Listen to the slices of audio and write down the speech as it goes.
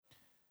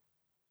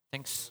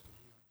Thanks.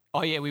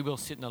 Oh, yeah, we will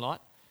sit in the light.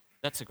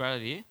 That's a great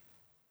idea.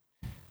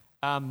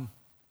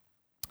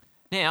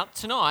 Now,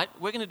 tonight,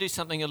 we're going to do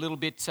something a little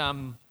bit...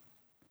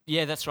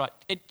 yeah, that's right.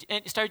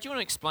 Stu, do you want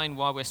to explain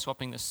why we're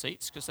swapping the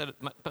seats? Because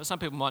some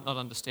people might not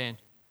understand.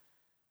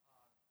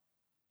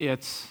 Yeah,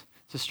 it's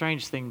a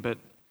strange thing, but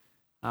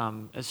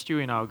as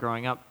Stewie and I were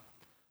growing up,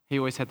 he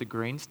always had the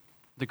green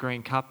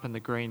cup and the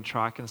green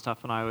trike and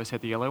stuff, and I always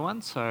had the yellow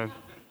one. So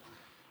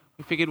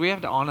we figured we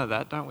have to honour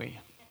that, don't we?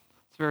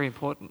 It's very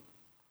important.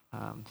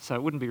 So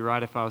it wouldn't be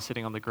right if I was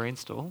sitting on the green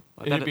stool.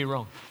 It'd be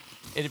wrong.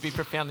 It'd be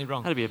profoundly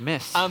wrong. That'd be a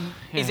mess.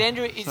 Is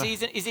Andrew?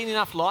 Is he in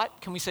enough light?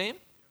 Can we see him?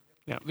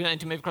 Yeah. We don't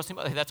need to move across him.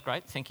 Oh, that's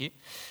great. Thank you.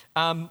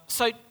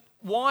 So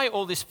why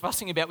all this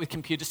fussing about with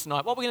computers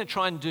tonight? What we're going to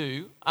try and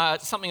do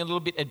something a little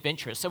bit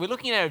adventurous. So we're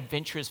looking at our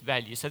adventurous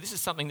value. So this is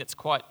something that's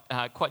quite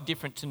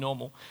different to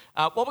normal.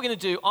 What we're going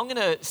to do, I'm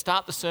going to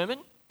start the sermon,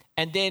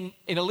 and then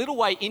in a little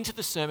way into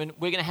the sermon,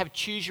 we're going to have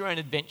choose your own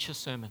adventure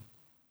sermon.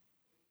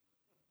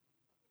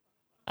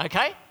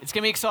 Okay, it's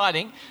going to be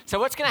exciting. So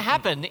what's going to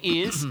happen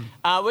is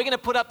we're going to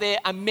put up there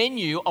a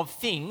menu of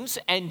things,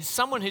 and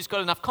someone who's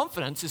got enough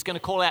confidence is going to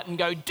call out and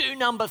go, do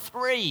number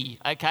 3,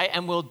 okay?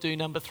 And we'll do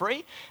number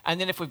 3. And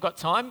then if we've got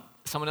time,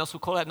 someone else will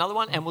call out another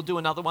one, and we'll do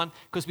another one,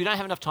 because we don't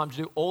have enough time to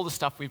do all the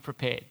stuff we've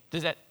prepared.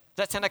 Does that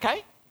sound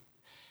okay?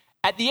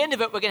 At the end of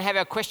it, we're going to have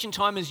our question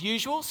time as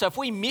usual. So if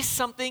we miss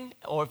something,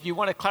 or if you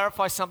want to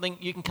clarify something,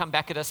 you can come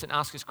back at us and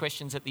ask us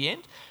questions at the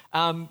end.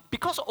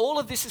 Because all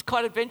of this is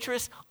quite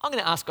adventurous, I'm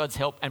going to ask God's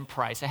help and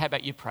pray. So how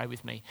about you pray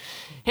with me?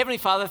 Heavenly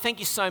Father, thank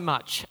you so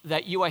much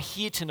that you are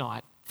here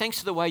tonight. Thanks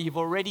for the way you've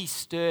already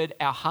stirred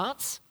our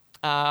hearts.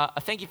 I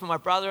thank you for my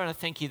brother, and I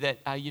thank you that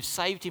you've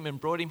saved him and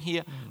brought him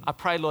here. I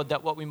pray, Lord,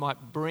 that what we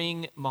might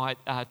bring might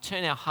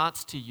turn our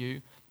hearts to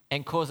you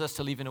and cause us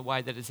to live in a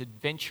way that is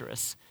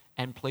adventurous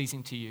and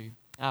pleasing to you.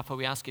 For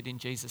we ask it in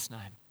Jesus'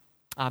 name.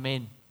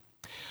 Amen.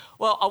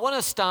 Well, I want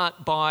to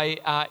start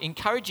by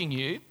encouraging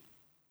you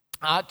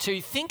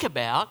to think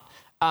about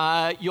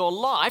your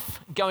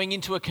life going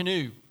into a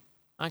canoe.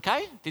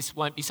 Okay? This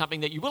won't be something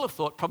that you will have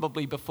thought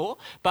probably before,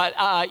 but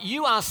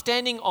you are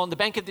standing on the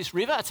bank of this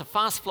river. It's a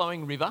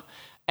fast-flowing river,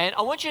 and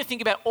I want you to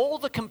think about all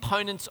the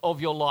components of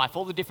your life,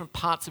 all the different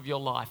parts of your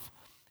life.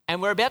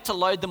 And we're about to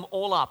load them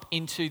all up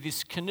into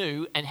this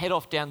canoe and head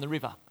off down the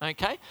river.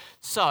 Okay?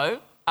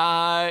 So...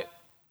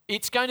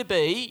 it's going to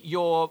be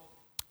your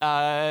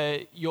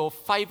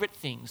favourite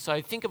thing.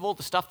 So think of all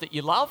the stuff that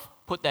you love,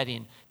 put that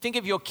in. Think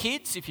of your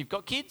kids, if you've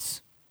got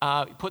kids,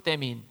 put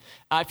them in.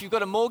 If you've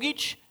got a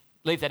mortgage,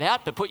 leave that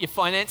out, but put your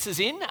finances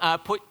in.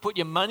 Put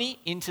your money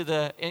into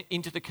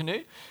the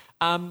canoe.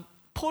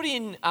 Put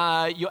in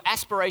your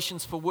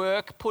aspirations for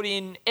work. Put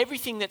in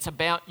everything that's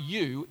about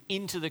you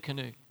into the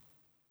canoe.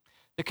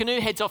 The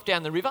canoe heads off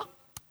down the river.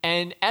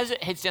 And as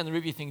it heads down the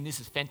river, you're thinking, this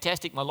is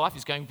fantastic. My life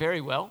is going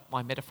very well.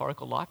 My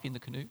metaphorical life in the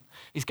canoe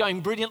is going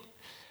brilliant.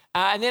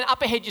 And then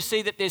up ahead, you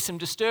see that there's some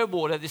disturbed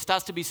water. There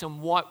starts to be some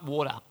white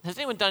water. Has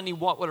anyone done any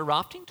whitewater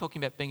rafting? Talking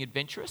about being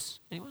adventurous?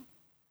 Anyone?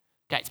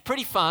 Okay, it's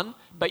pretty fun,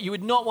 but you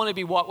would not want to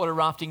be whitewater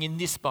rafting in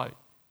this boat.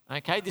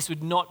 Okay, this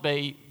would not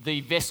be the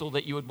vessel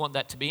that you would want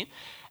that to be in.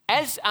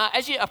 As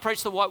you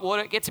approach the white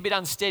water, it gets a bit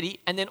unsteady,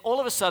 and then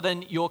all of a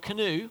sudden, your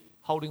canoe,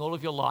 holding all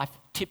of your life,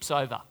 tips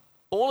over.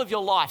 All of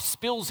your life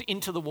spills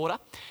into the water.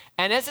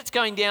 And as it's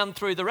going down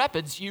through the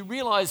rapids, you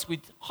realise with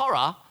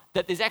horror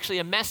that there's actually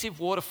a massive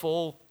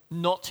waterfall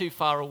not too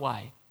far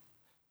away.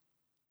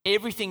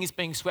 Everything is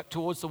being swept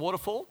towards the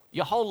waterfall.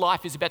 Your whole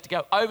life is about to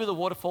go over the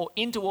waterfall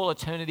into all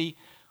eternity.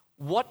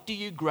 What do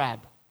you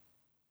grab?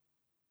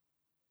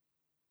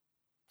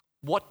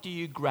 What do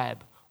you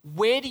grab?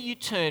 Where do you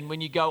turn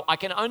when you go, I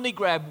can only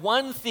grab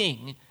one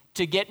thing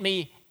to get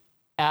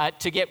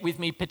with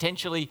me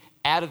potentially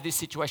out of this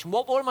situation?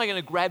 What am I going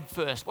to grab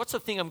first? What's the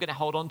thing I'm going to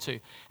hold on to?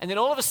 And then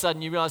all of a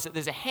sudden you realise that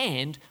there's a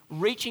hand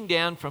reaching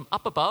down from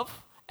up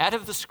above, out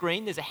of the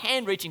screen. There's a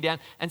hand reaching down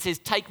and says,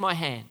 take my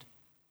hand.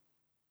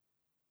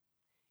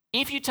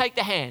 If you take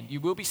the hand,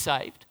 you will be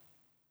saved,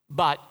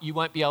 but you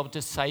won't be able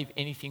to save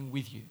anything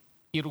with you.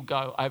 It'll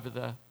go over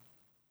the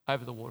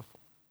waterfall.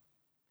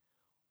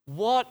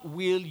 What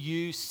will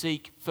you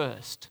seek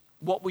first?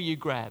 What will you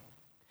grab?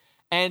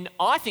 And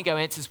I think our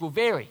answers will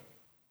vary.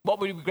 What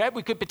would we grab?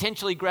 We could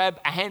potentially grab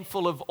a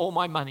handful of all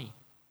my money.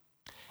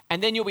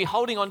 And then you'll be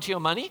holding on to your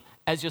money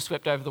as you're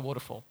swept over the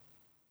waterfall.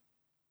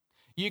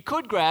 You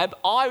could grab,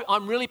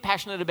 I'm really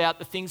passionate about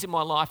the things in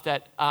my life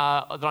that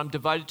I'm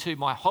devoted to,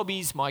 my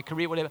hobbies, my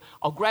career, whatever.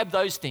 I'll grab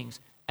those things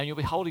and you'll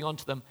be holding on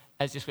to them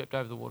as you're swept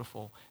over the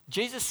waterfall.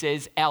 Jesus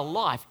says our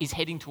life is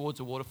heading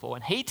towards a waterfall,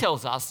 and he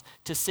tells us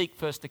to seek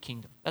first the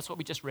kingdom. That's what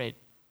we just read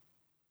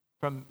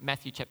from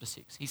Matthew chapter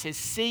 6. He says,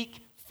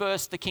 seek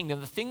first the kingdom.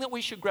 The thing that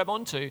we should grab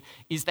onto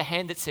is the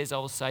hand that says, I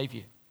will save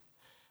you.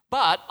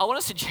 But I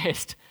want to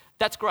suggest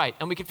that's great.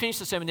 And we can finish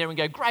the sermon there and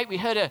go, great, we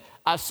heard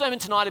a sermon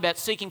tonight about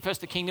seeking first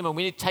the kingdom, and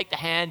we need to take the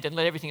hand and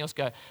let everything else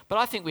go. But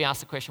I think we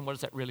ask the question, what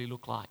does that really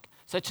look like?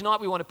 So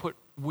tonight we want to put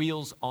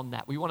wheels on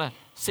that. We want to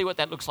see what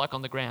that looks like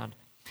on the ground.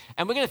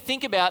 And we're going to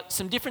think about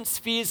some different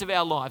spheres of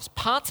our lives,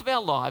 parts of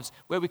our lives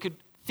where we could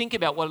think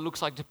about what it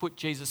looks like to put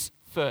Jesus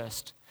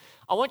first.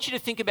 I want you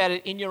to think about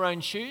it in your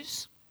own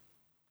shoes,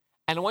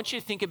 and I want you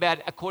to think about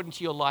it according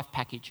to your life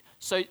package.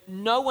 So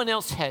no one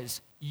else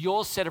has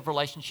your set of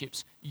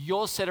relationships,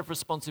 your set of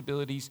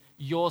responsibilities,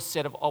 your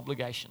set of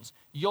obligations.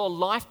 Your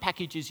life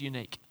package is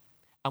unique.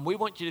 And we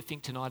want you to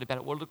think tonight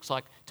about what it looks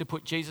like to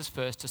put Jesus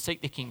first, to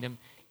seek the kingdom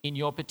in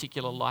your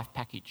particular life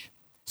package.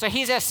 So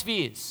here's our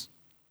spheres.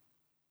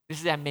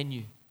 This is our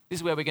menu. This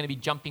is where we're going to be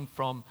jumping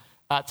from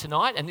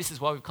tonight, and this is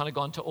why we've kind of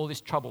gone to all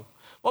this trouble.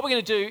 What we're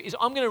going to do is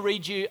I'm going to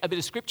read you a bit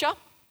of scripture,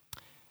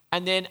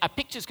 and then a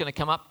picture's going to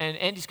come up, and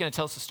Andy's going to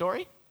tell us a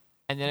story,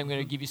 and then I'm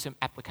going to give you some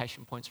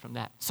application points from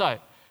that. So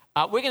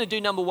we're going to do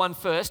number 1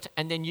 first,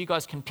 and then you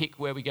guys can pick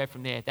where we go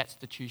from there. That's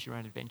the choose your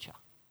own adventure.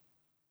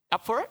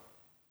 Up for it?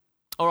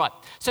 All right,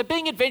 so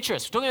being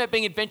adventurous. We're talking about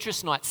being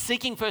adventurous tonight,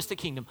 seeking first the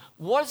kingdom.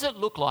 What does it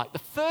look like? The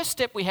first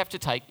step we have to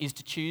take is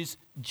to choose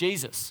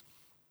Jesus.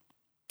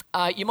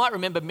 You might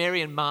remember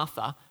Mary and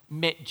Martha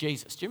met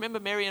Jesus. Do you remember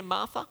Mary and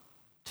Martha?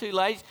 2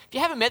 ladies. If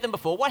you haven't met them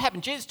before, what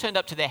happened? Jesus turned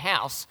up to their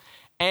house,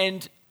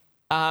 and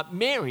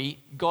Mary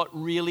got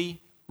really,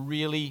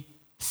 really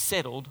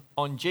settled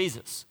on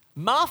Jesus.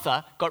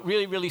 Martha got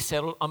really, really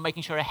settled on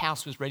making sure her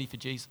house was ready for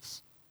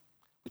Jesus,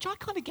 which I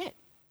kind of get.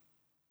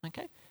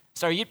 Okay?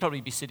 So you'd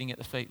probably be sitting at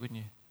the feet, wouldn't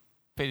you?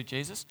 Feet of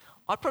Jesus.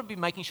 I'd probably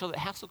be making sure that the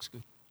house looks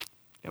good.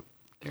 Yep.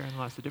 Therein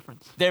lies the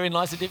difference. Therein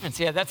lies the difference.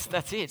 Yeah,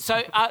 that's it.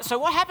 So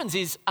what happens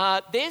is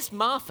there's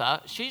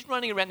Martha. She's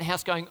running around the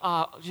house going,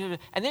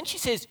 and then she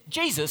says,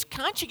 Jesus,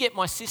 can't you get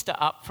my sister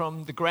up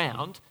from the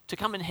ground to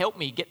come and help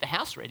me get the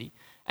house ready?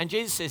 And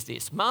Jesus says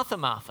this, Martha,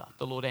 Martha,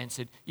 the Lord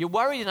answered, you're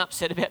worried and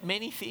upset about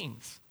many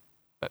things,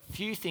 but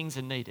few things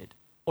are needed,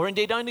 or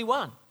indeed only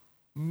one.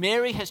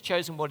 Mary has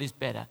chosen what is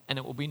better, and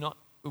it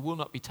will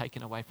not be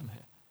taken away from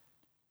her.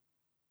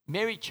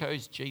 Mary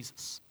chose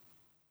Jesus.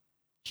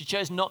 She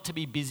chose not to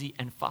be busy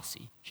and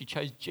fussy. She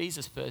chose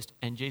Jesus first,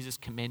 and Jesus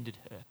commended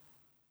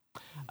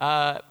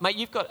her. Mate,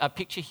 you've got a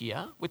picture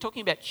here. We're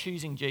talking about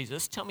choosing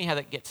Jesus. Tell me how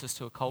that gets us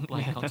to a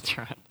Coldplay concert. That's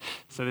right.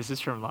 So this is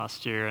from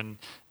last year, and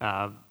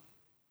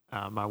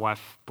my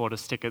wife bought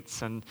us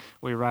tickets, and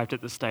we arrived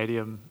at the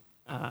stadium,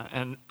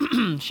 and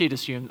she'd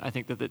assumed, I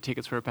think, that the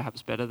tickets were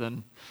perhaps better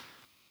than...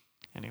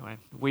 Anyway,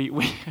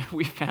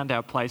 we found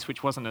our place,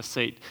 which wasn't a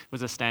seat, it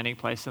was a standing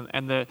place,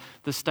 and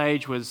the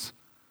stage was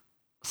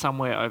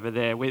somewhere over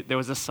there. There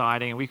was a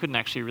siding, and we couldn't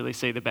actually really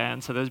see the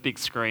band, so there was big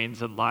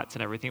screens and lights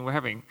and everything.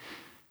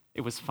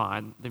 It was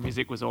fine. The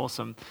music was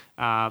awesome.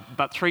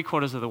 But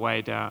 3/4 of the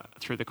way down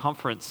through the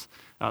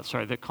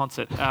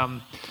concert,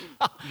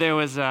 there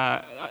was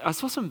I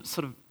saw some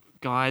sort of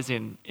guys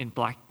in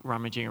black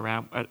rummaging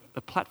around at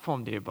the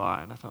platform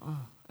nearby, and I thought, oh,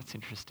 that's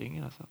interesting.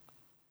 And I thought,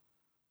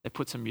 they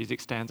put some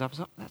music stands up. I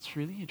thought, that's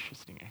really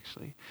interesting,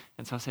 actually.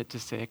 And so I said to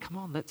Sarah, come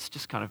on, let's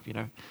just kind of,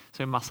 so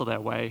we muscled our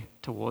way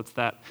towards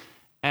that.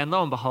 And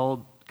lo and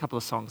behold, a couple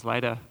of songs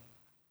later,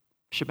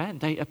 Shaban,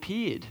 they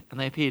appeared, and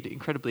they appeared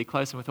incredibly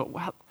close. And we thought,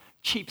 wow,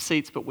 cheap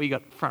seats, but we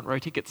got front row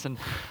tickets. And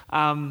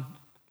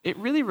it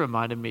really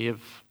reminded me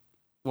of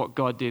what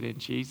God did in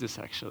Jesus,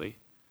 actually,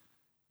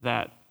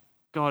 that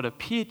God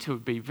appeared to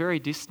be very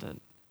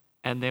distant.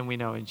 And then we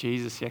know in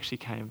Jesus, he actually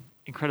came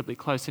incredibly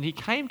close. And he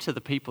came to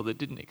the people that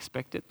didn't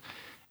expect it.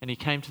 And he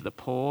came to the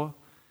poor,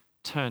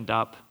 turned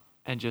up,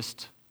 and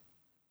just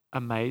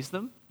amazed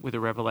them with a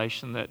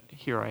revelation that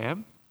here I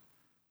am,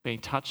 being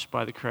touched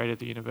by the creator of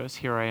the universe.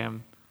 Here I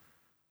am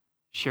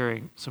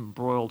sharing some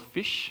broiled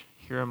fish.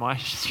 Here am I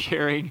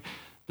sharing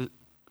the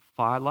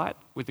firelight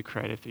with the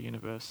creator of the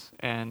universe.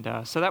 And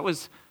so that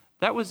was,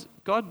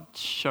 God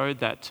showed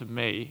that to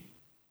me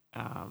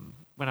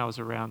when I was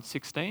around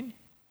 16.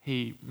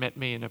 He met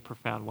me in a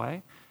profound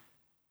way.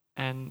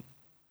 And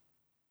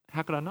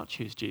how could I not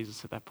choose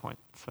Jesus at that point?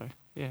 So,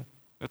 yeah,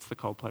 that's the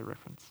Coldplay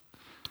reference.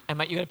 And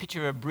mate, you got a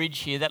picture of a bridge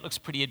here. That looks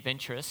pretty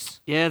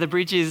adventurous. Yeah, the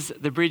bridge is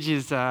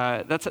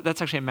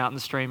that's actually a mountain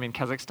stream in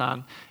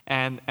Kazakhstan,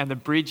 and the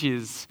bridge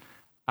is,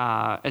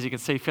 as you can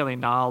see, fairly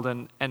gnarled,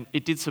 and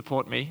it did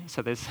support me.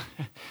 So there's, so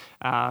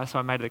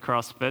I made it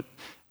across. But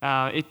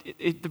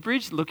the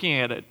bridge, looking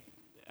at it,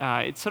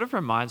 it sort of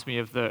reminds me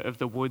of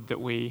the wood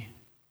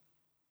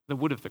the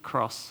wood of the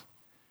cross.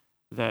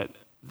 That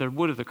the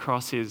wood of the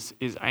cross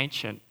is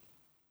ancient,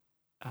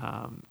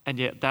 and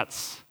yet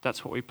that's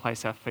what we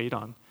place our feet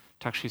on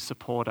to actually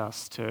support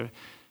us,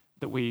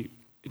 that we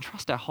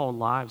entrust our whole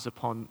lives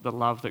upon the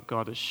love that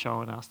God has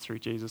shown us through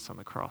Jesus on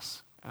the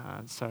cross.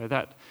 So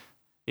that,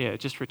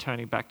 just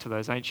returning back to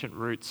those ancient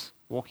roots,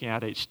 walking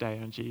out each day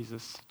on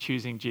Jesus,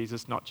 choosing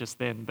Jesus not just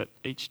then, but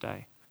each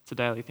day. It's a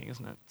daily thing,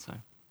 isn't it? So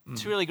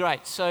it's really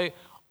great. So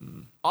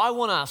I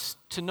want us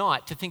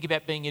tonight to think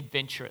about being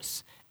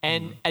adventurous.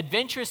 And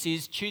adventurous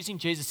is choosing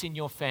Jesus in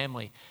your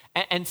family.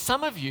 And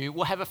some of you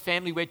will have a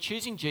family where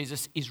choosing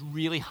Jesus is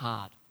really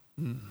hard.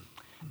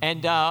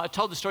 And I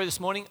told the story this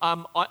morning.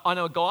 I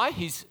know a guy,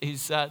 he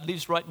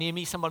lives right near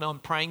me, someone I'm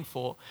praying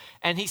for.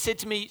 And he said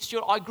to me,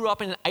 Stuart, I grew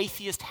up in an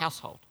atheist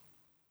household.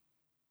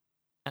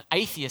 An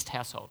atheist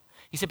household.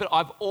 He said, but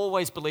I've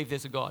always believed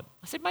there's a God.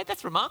 I said, mate,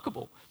 that's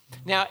remarkable.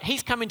 Now,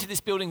 he's come into this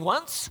building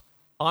once.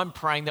 I'm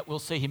praying that we'll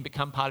see him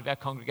become part of our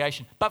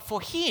congregation. But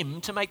for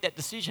him to make that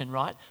decision,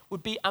 right,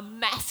 would be a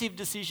massive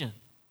decision.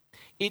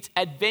 It's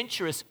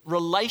adventurous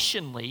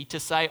relationally to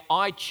say,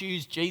 I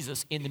choose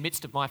Jesus in the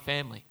midst of my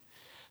family.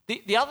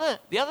 The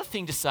other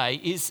thing to say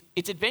is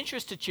it's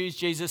adventurous to choose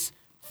Jesus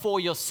for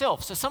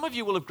yourself. So some of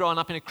you will have grown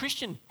up in a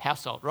Christian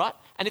household, right?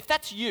 And if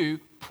that's you,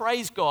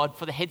 praise God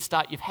for the head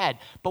start you've had.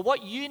 But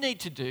what you need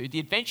to do, the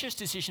adventurous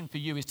decision for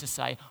you is to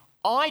say,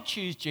 I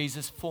choose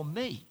Jesus for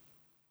me.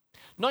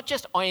 Not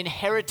just I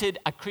inherited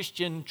a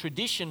Christian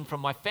tradition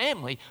from my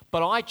family,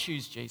 but I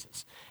choose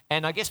Jesus.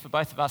 And I guess for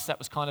both of us, that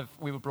was kind of,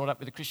 we were brought up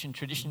with a Christian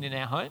tradition in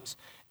our homes.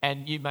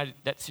 And you made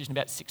that decision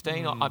about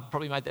 16. I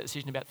probably made that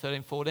decision about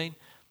 13, 14.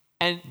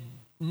 And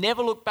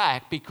never look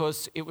back,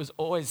 because it was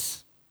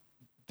always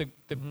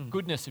the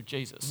goodness of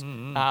Jesus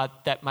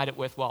that made it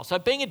worthwhile. So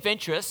being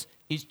adventurous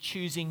is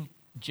choosing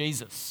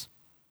Jesus.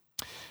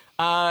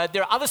 There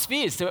are other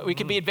spheres that we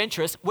can be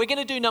adventurous. We're going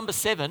to do number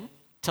 7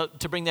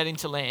 to bring that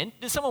into land.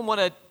 Does someone want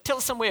to tell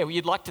us somewhere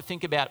you'd like to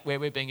think about where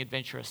we're being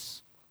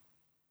adventurous?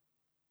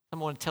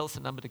 Someone want to tell us a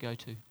number to go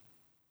to?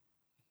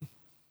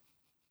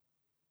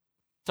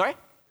 Sorry?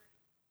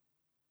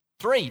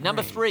 3.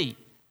 Number 3.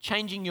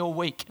 Changing your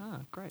week. Oh,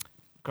 great.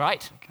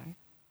 Great. Okay.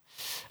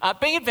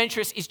 Being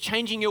adventurous is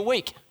changing your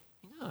week.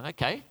 Oh,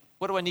 okay.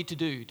 What do I need to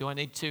do? Do I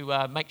need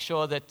to make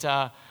sure that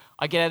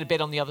I get out of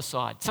bed on the other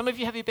side? Some of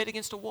you have your bed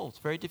against a wall. It's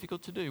very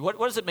difficult to do. What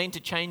does it mean to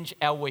change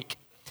our week?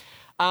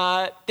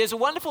 There's a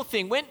wonderful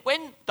thing. When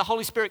the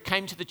Holy Spirit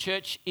came to the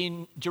church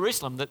in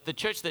Jerusalem, the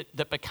church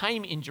that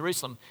became in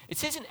Jerusalem, it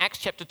says in Acts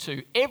chapter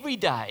 2, every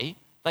day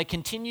they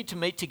continued to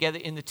meet together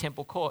in the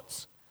temple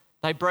courts.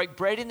 They broke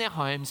bread in their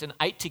homes and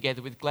ate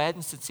together with glad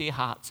and sincere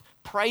hearts,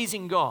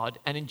 praising God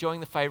and enjoying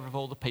the favour of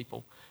all the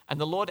people. And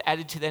the Lord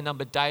added to their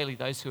number daily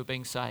those who were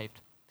being saved.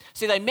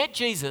 See, they met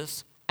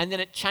Jesus and then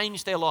it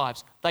changed their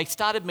lives. They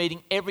started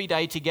meeting every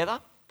day together.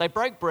 They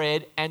broke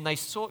bread and they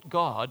sought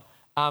God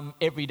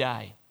every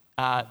day.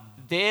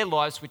 Their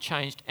lives were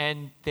changed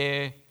and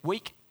their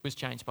week was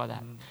changed by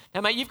that.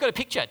 Now, mate, you've got a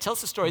picture. Tell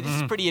us a story. This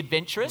is pretty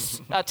adventurous.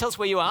 Tell us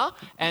where you are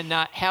and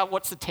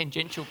what's the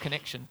tangential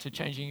connection to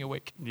changing your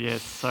week?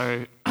 Yes,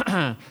 so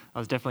I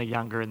was definitely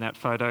younger in that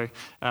photo.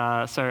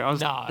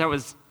 That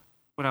was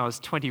when I was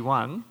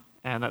 21,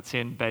 and that's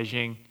in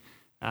Beijing.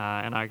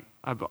 And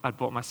I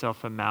bought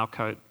myself a Mao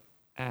coat,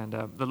 and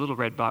the little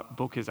red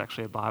book is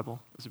actually a Bible.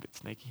 It was a bit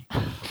sneaky.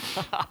 So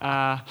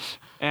I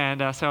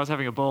was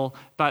having a ball.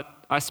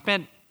 But I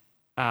spent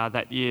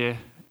that year,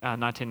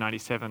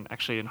 1997,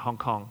 actually in Hong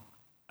Kong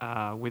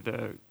with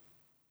a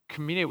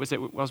community. I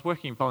was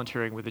working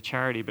volunteering with a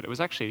charity, but it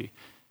was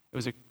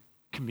a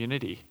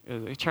community,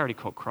 a charity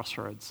called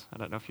Crossroads. I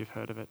don't know if you've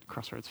heard of it,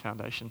 Crossroads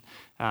Foundation.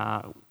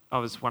 I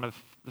was one of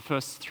the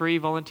first 3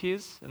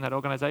 volunteers in that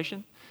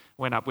organisation.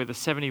 Went up with a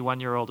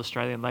 71-year-old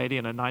Australian lady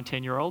and a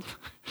 19-year-old,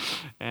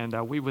 and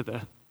we were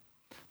the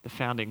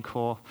founding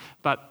core.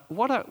 But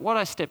what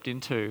I stepped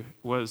into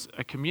was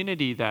a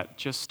community that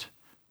just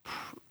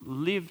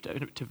lived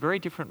to very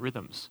different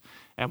rhythms.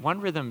 And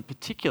one rhythm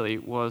particularly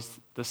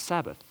was the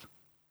Sabbath.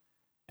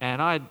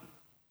 And I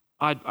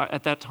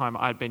at that time,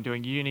 I'd been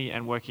doing uni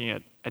and working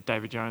at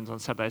David Jones on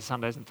Saturdays,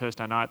 Sundays and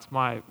Thursday nights.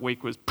 My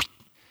week was,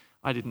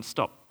 I didn't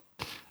stop.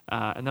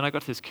 And then I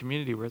got to this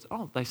community where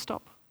they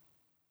stop.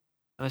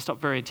 And they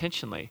stopped very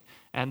intentionally.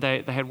 And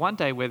they had one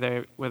day where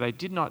they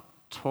did not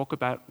talk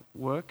about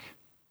work.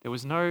 There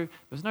was no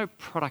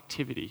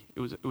productivity.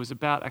 It was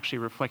about actually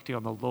reflecting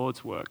on the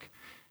Lord's work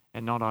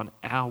and not on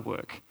our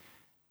work.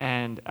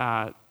 And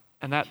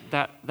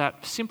that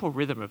simple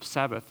rhythm of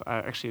Sabbath I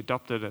actually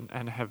adopted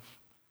and have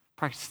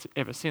practiced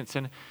ever since.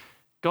 And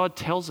God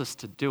tells us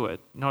to do it,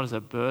 not as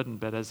a burden,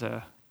 but as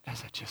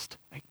just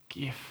a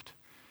gift.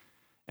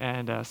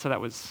 And so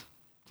that was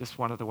just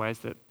one of the ways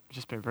that I've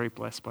just been very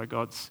blessed by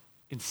God's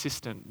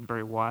insistent and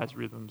very wise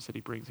rhythms that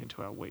he brings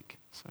into our week.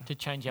 So. To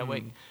change our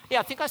week. Yeah,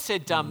 I think I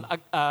said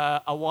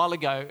a while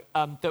ago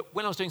that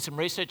when I was doing some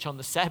research on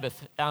the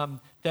Sabbath,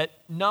 that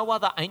no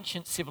other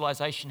ancient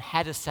civilization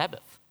had a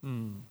Sabbath,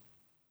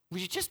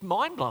 which is just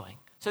mind-blowing.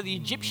 So the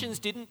Egyptians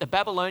didn't, the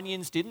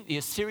Babylonians didn't, the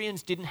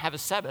Assyrians didn't have a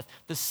Sabbath.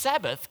 The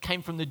Sabbath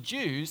came from the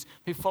Jews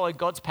who followed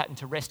God's pattern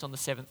to rest on the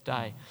 7th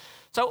day.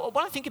 So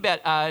when I think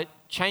about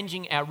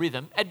changing our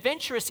rhythm,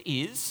 adventurous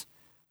is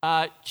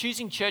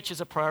choosing church as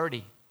a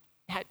priority.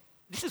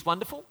 This is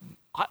wonderful.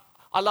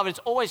 I love it. It's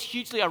always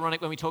hugely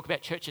ironic when we talk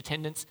about church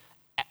attendance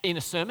in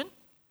a sermon,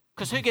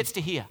 because who gets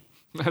to hear?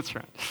 That's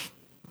right.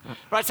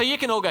 Right, so you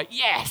can all go,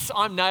 yes,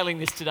 I'm nailing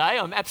this today.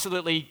 I'm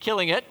absolutely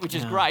killing it, which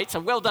is great.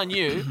 So well done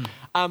you.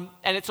 And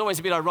it's always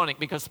a bit ironic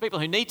because the people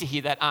who need to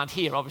hear that aren't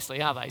here,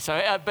 obviously, are they?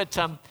 So,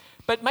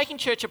 but making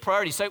church a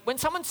priority. So when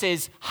someone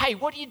says, hey,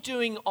 what are you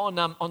doing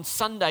on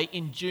Sunday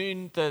in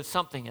June the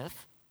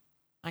somethingth?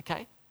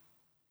 Okay,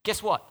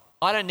 guess what?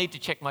 I don't need to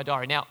check my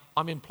diary. Now,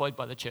 I'm employed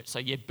by the church, so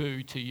yeah,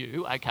 boo to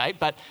you, okay?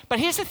 But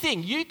here's the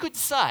thing. You could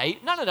say,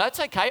 no, it's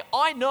okay.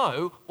 I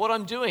know what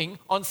I'm doing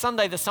on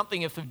Sunday the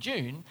somethingth of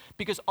June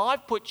because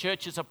I've put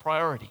church as a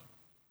priority.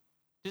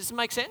 Does this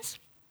make sense?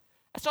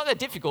 It's not that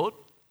difficult,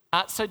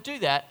 so do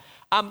that.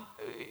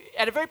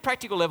 At a very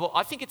practical level,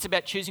 I think it's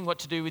about choosing what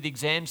to do with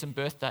exams and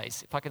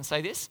birthdays, if I can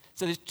say this.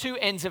 So there's two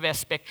ends of our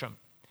spectrum.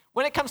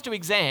 When it comes to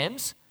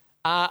exams,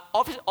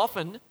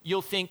 often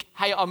you'll think,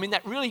 hey, I'm in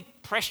that really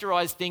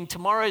pressurised thing.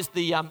 Tomorrow's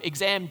the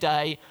exam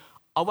day.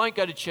 I won't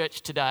go to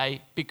church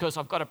today because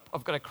I've got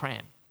to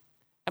cram.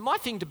 And my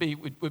thing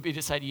would be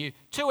to say to you,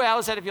 2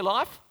 hours out of your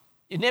life,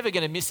 you're never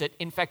going to miss it.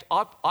 In fact,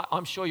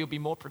 I'm sure you'll be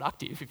more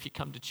productive if you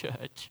come to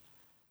church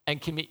and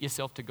commit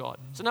yourself to God.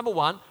 So number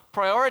one,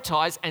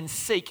 prioritise and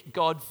seek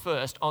God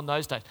first on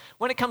those days.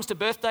 When it comes to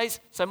birthdays,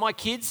 so my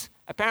kids,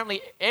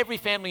 apparently every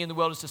family in the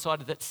world has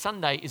decided that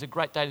Sunday is a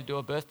great day to do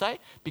a birthday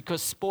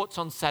because sport's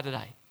on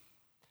Saturday.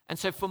 And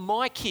so for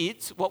my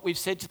kids, what we've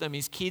said to them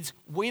is, kids,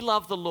 we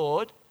love the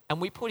Lord and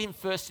we put him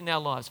first in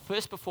our lives,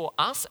 first before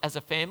us as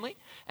a family.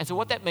 And so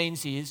what that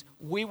means is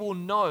we will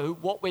know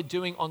what we're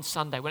doing on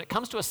Sunday. When it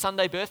comes to a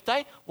Sunday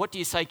birthday, what do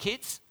you say,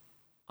 kids?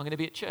 I'm going to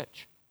be at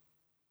church.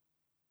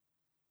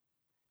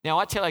 Now,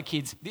 I tell our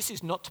kids, this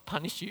is not to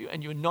punish you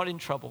and you're not in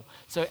trouble.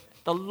 So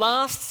the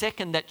last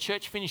second that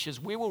church finishes,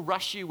 we will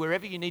rush you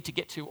wherever you need to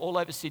get to all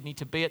over Sydney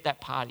to be at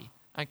that party,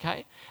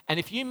 okay? And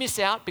if you miss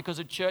out because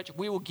of church,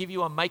 we will give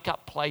you a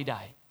make-up play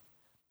day.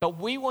 But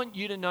we want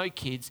you to know,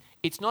 kids,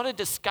 it's not a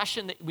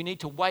discussion that we need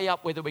to weigh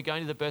up whether we're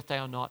going to the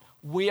birthday or not.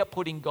 We are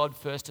putting God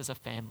first as a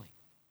family.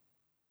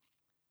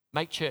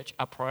 Make church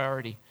a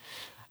priority.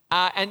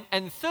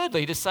 And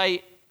thirdly, to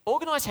say,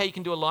 organise how you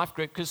can do a life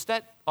group, because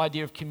that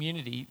idea of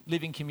community,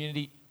 living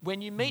community,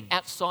 when you meet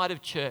outside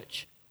of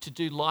church to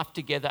do life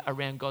together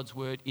around God's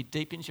word, it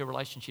deepens your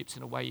relationships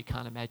in a way you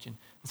can't imagine.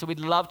 And so we'd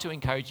love to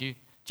encourage you.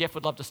 Jeff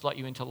would love to slot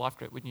you into a life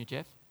group, wouldn't you,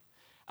 Jeff?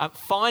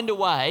 Find a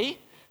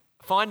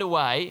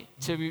way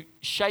to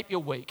shape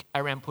your week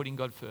around putting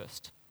God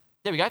first.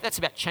 There we go. That's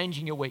about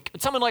changing your week.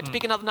 Would someone like to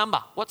pick another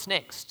number? What's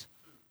next?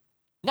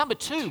 Number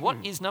two. What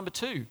is number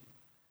two?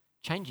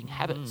 Changing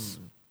habits.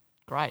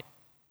 Great.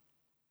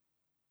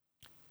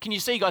 Can you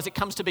see, guys, it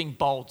comes to being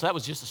bold. So that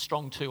was just a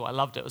strong two. I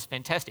loved it. It was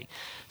fantastic.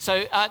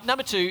 So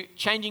number two,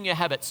 changing your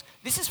habits.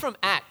 This is from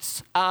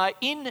Acts.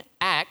 In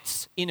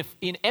Acts, in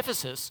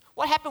Ephesus,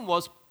 what happened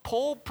was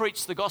Paul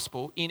preached the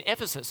gospel in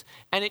Ephesus,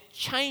 and it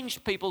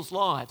changed people's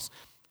lives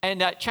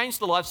and changed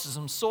the lives of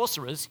some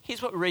sorcerers.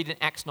 Here's what we read in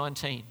Acts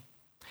 19.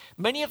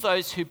 Many of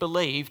those who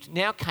believed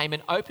now came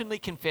and openly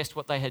confessed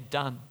what they had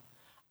done.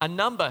 A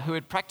number who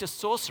had practiced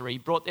sorcery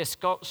brought their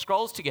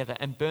scrolls together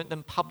and burnt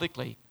them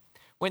publicly.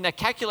 When they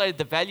calculated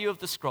the value of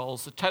the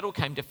scrolls, the total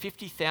came to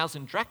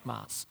 50,000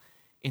 drachmas.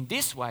 In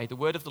this way, the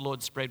word of the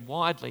Lord spread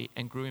widely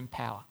and grew in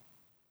power.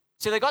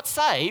 So they got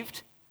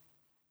saved,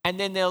 and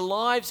then their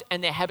lives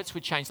and their habits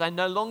were changed. They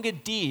no longer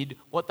did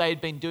what they had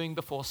been doing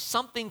before.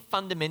 Something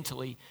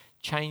fundamentally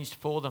changed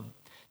for them.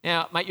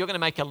 Now, mate, you're going to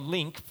make a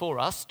link for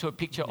us to a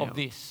picture of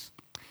this.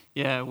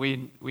 Yeah,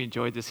 we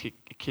enjoyed this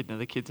echidna.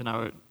 The kids and I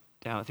were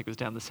down, I think it was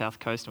down the south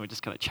coast, and we're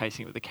just kind of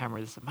chasing it with the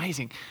camera. It's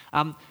amazing.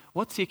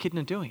 What's the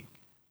echidna doing?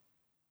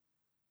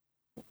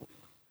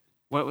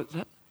 What was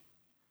that?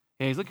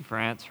 Yeah, he's looking for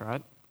ants,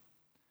 right?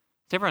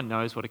 So everyone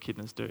knows what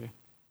echidnas do.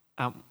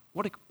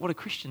 What do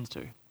Christians do?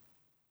 It's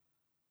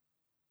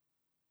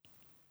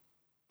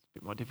a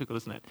bit more difficult,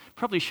 isn't it?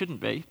 Probably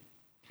shouldn't be.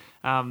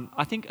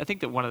 I think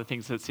that one of the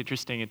things that's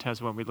interesting in terms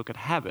of when we look at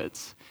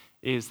habits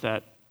is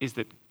that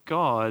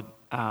God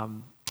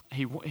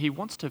he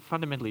wants to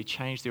fundamentally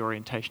change the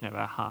orientation of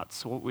our hearts.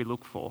 So what we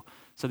look for.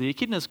 So the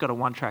echidna's got a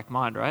one-track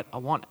mind, right? I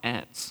want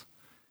ants.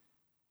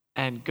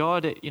 And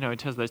God, in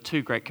terms of those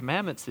two great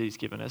commandments that he's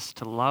given us,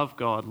 to love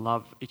God,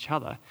 love each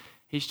other,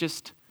 he's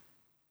just,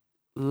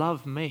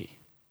 love me.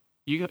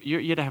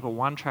 You're to have a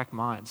one-track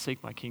mind,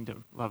 seek my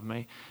kingdom, love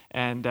me.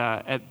 And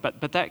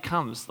but that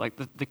comes, like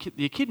the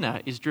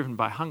echidna is driven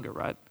by hunger,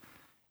 right?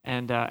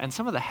 And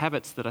some of the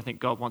habits that I think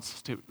God wants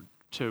us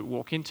to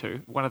walk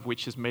into, one of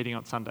which is meeting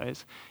on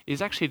Sundays,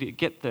 is actually to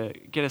get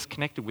us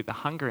connected with the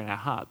hunger in our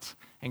hearts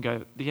and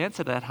go, the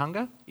answer to that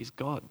hunger is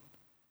God.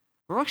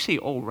 We're actually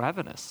all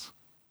ravenous.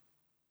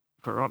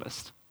 If we're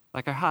honest,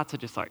 like our hearts are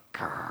just like,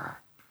 grrr.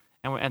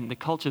 And the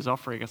culture's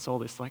offering us all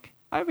this, like,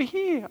 over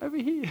here, over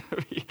here,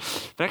 over here.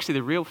 But actually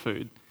the real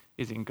food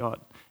is in God.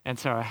 And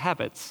so our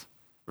habits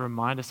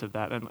remind us of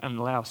that and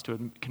allow us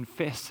to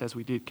confess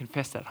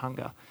that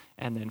hunger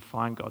and then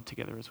find God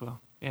together as well.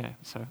 Yeah,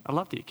 so I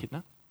love the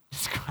echidna.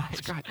 It's great.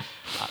 It's great.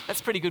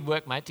 That's pretty good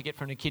work, mate, to get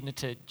from an echidna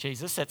to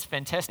Jesus. That's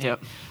fantastic.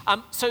 Yep.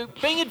 So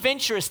being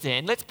adventurous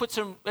then, let's put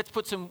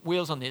some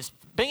wheels on this.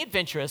 Being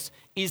adventurous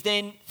is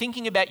then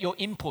thinking about your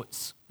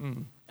inputs.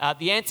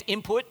 The ants'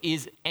 input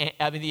is,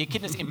 the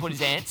echidna's input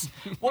is ants.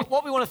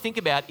 What we want to think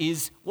about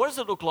is, what does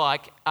it look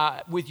like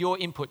with your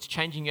inputs,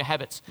 changing your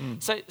habits?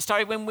 So,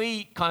 Starry, when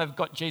we kind of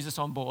got Jesus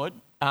on board,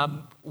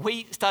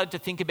 we started to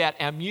think about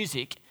our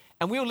music,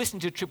 and we were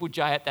listening to Triple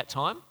J at that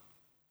time.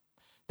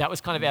 That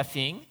was kind of our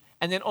thing.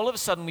 And then all of a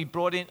sudden we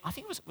brought in, I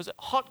think it was it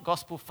Hot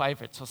Gospel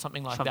Favourites or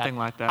something like that? Something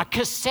like that. A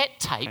cassette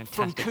tape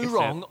from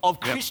Coorong of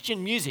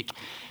Christian music.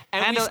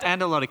 And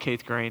a lot of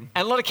Keith Green.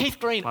 And a lot of Keith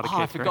Green. I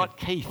Keith forgot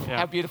Green. Keith. Yeah.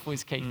 How beautiful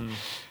is Keith?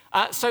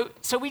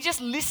 So we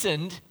just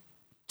listened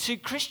to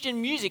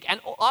Christian music. And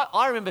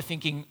I remember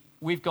thinking,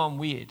 we've gone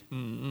weird.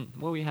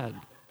 Well, we had.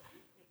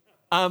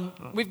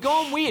 We've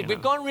gone weird. Yeah.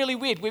 We've gone really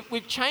weird.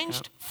 We've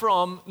changed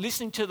from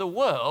listening to the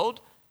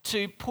world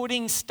to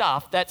putting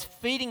stuff that's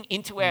feeding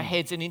into our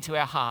heads and into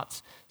our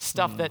hearts,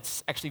 stuff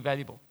that's actually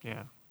valuable.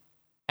 Yeah.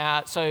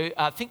 I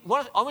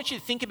want you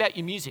to think about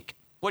your music.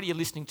 What are you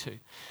listening to?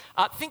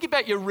 Think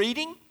about your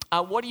reading.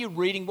 What are you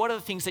reading? What are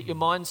the things that your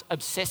mind's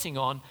obsessing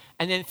on?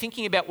 And then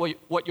thinking about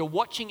what you're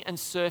watching and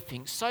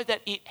surfing so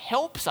that it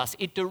helps us,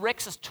 it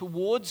directs us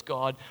towards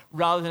God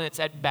rather than it's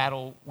at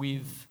battle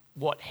with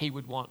what he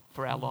would want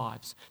for our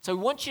lives. So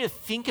we want you to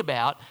think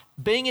about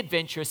being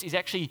adventurous is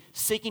actually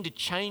seeking to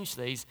change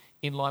these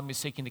in line with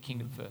seeking the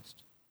kingdom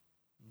first.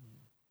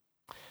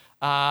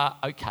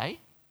 Okay.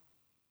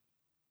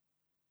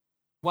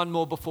 One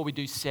more before we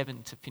do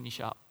 7 to finish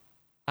up.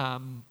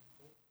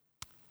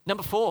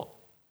 Number 4.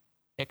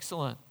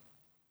 Excellent.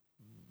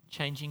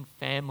 Changing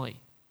family.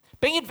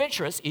 Being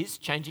adventurous is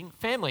changing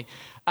family.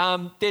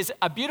 There's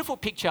a beautiful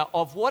picture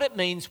of what it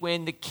means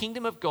when the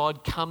kingdom of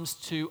God comes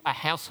to a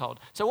household.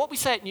 So what we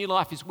say at New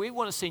Life is we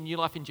want to see New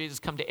Life in Jesus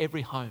come to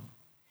every home.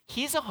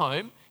 Here's a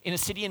home in a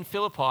city in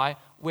Philippi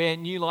where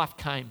New Life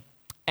came.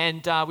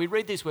 And we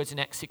read these words in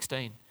Acts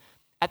 16.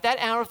 At that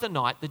hour of the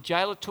night, the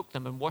jailer took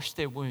them and washed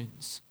their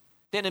wounds.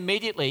 Then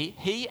immediately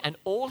he and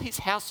all his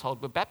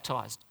household were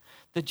baptized.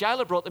 The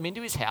jailer brought them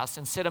into his house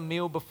and set a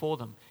meal before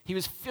them. He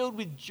was filled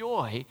with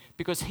joy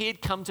because he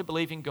had come to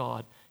believe in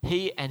God,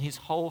 he and his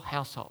whole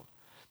household.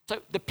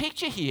 So the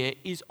picture here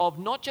is of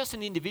not just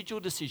an individual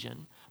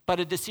decision, but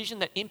a decision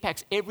that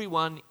impacts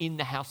everyone in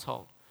the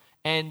household.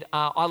 And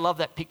I love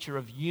that picture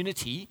of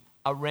unity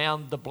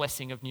around the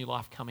blessing of New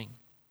Life coming.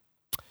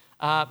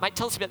 Mate,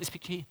 tell us about this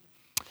picture here.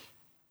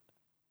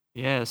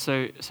 Yeah,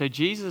 so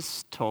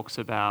Jesus talks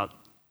about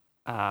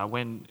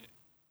when,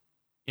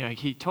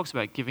 he talks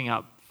about giving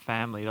up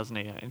family, doesn't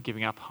he? And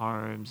giving up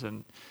homes,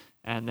 and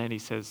then he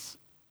says,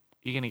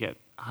 you're going to get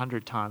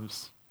 100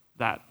 times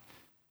that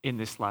in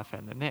this life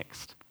and the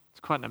next.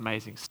 It's quite an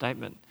amazing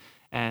statement.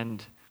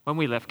 And when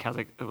we left for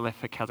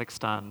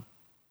Kazakhstan,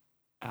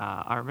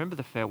 I remember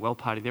the farewell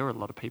party. There were a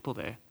lot of people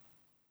there.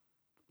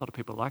 A lot of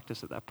people liked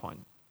us at that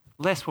point.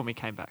 Less when we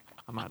came back,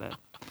 I might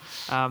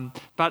add.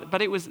 But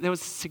there was a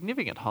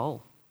significant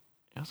hole.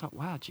 And I was like,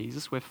 wow,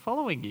 Jesus, we're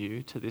following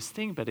you to this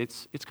thing, but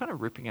it's kind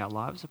of ripping our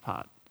lives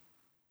apart.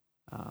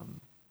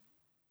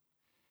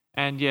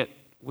 And yet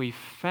we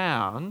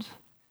found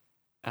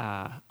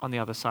on the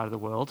other side of the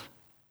world,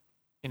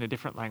 in a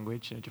different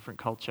language, in a different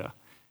culture,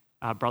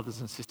 brothers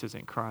and sisters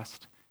in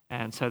Christ.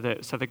 And so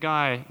the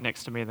guy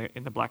next to me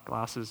in the black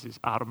glasses is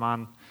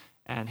Arman,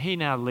 and he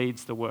now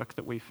leads the work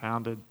that we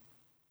founded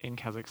in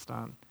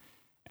Kazakhstan.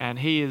 And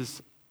he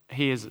is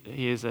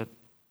an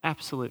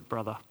absolute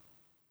brother.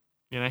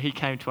 He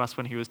came to us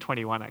when he was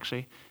 21,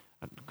 actually.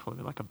 I'd call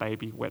him like a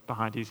baby wet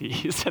behind his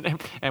ears.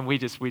 And we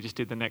just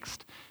did the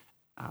next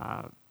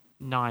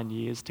 9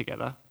 years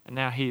together. And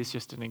now he is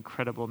just an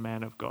incredible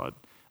man of God,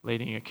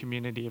 leading a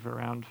community of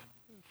around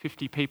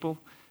 50 people,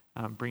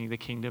 bringing the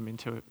kingdom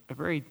into a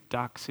very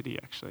dark city,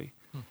 actually.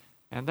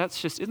 And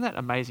isn't that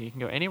amazing? You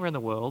can go anywhere in the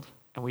world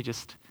and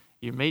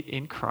you meet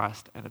in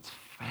Christ and it's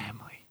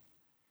family.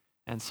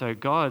 And so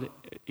God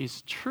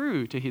is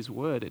true to his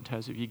word in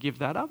terms of you give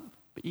that up,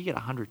 but you get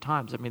 100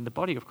 times. I mean, the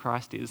body of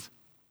Christ is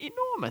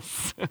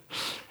enormous.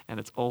 And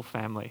it's all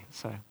family.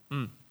 So,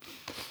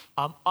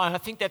 I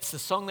think that's the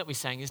song that we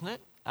sang, isn't it?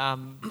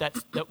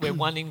 That we're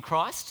one in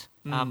Christ.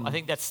 I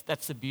think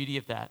that's the beauty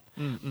of that.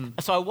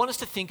 So I want us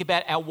to think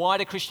about our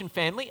wider Christian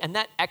family, and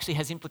that actually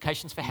has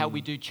implications for how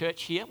we do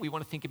church here. We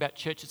want to think about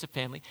church as a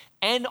family,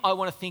 and I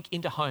want to think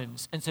into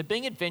homes. And so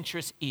being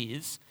adventurous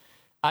is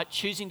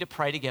choosing to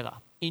pray together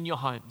in your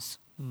homes.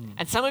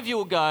 And some of you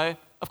will go,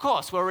 of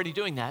course, we're already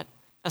doing that.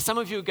 And some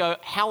of you will go,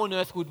 how on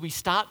earth would we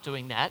start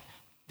doing that?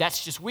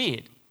 That's just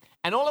weird.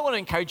 And all I want to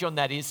encourage you on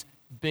that is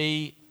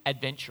be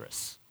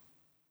adventurous.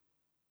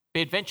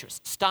 Be adventurous.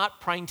 Start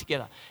praying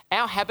together.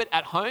 Our habit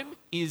at home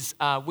is,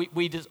 I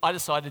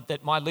decided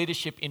that my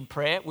leadership in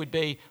prayer would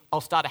be,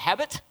 I'll start a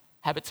habit.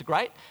 Habits are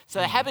great. So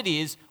the habit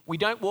is, we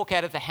don't walk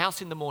out of the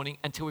house in the morning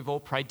until we've all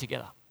prayed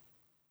together.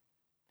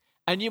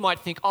 And you might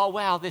think, oh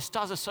wow, their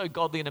stars are so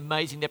godly and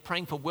amazing. They're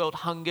praying for world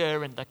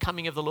hunger and the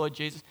coming of the Lord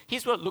Jesus.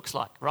 Here's what it looks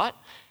like, right?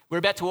 We're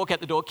about to walk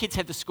out the door. Kids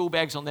have the school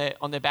bags on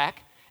their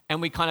back.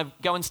 And we kind of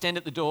go and stand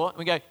at the door and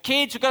we go,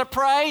 kids, we've got to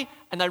pray.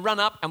 And they run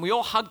up and we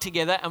all hug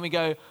together and we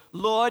go,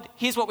 Lord,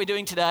 here's what we're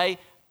doing today.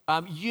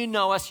 You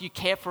know us, you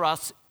care for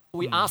us.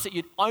 We ask that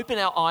you'd open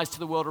our eyes to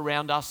the world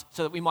around us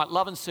so that we might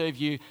love and serve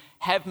you.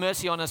 Have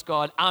mercy on us,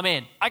 God.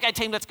 Amen. Okay,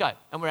 team, let's go.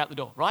 And we're out the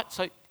door, right?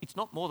 So it's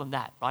not more than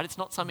that, right? It's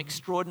not some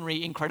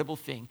extraordinary, incredible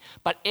thing.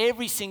 But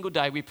every single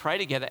day we pray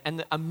together. And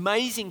the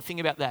amazing thing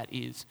about that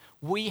is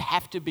we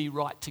have to be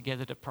right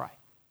together to pray.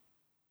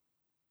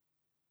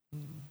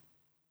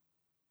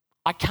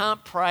 I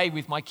can't pray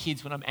with my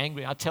kids when I'm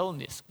angry. I tell them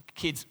this,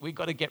 kids, we've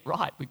got to get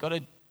right. We've got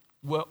to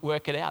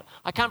work it out.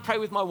 I can't pray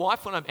with my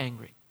wife when I'm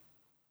angry.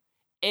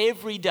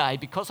 Every day,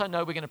 because I know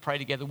we're going to pray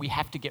together, we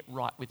have to get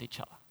right with each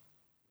other.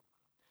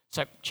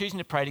 So choosing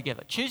to pray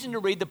together, choosing to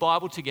read the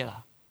Bible together.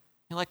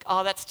 You're like,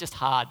 oh, that's just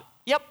hard.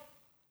 Yep.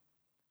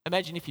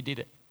 Imagine if you did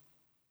it.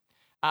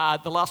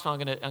 The last one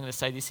I'm going to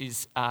say this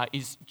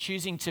is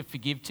choosing to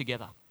forgive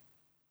together.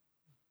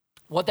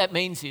 What that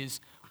means is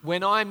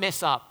when I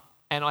mess up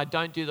and I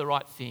don't do the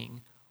right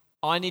thing,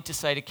 I need to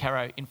say to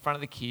Caro in front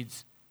of the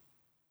kids,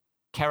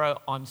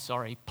 Caro, I'm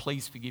sorry,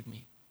 please forgive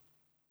me.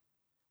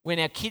 When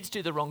our kids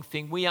do the wrong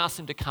thing, we ask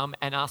them to come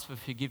and ask for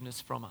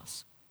forgiveness from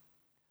us.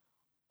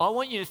 I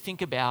want you to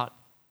think about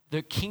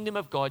the kingdom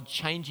of God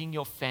changing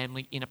your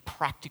family in a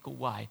practical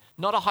way,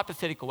 not a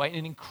hypothetical way, in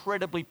an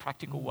incredibly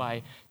practical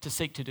way to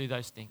seek to do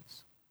those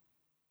things.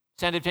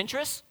 Sound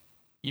adventurous?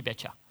 You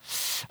betcha.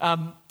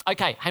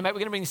 Okay, hey mate, we're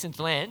going to bring this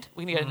into land.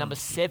 We're going to go to number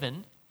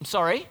 7. I'm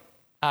sorry,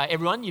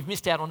 everyone, you've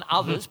missed out on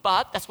others,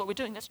 but that's what we're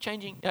doing. That's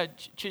choosing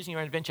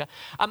your own adventure.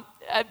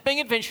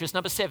 Being adventurous,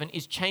 number 7,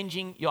 is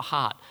changing your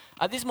heart.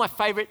 This is my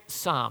favourite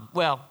psalm.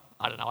 Well,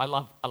 I don't know, I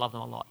love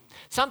them a lot.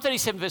 Psalm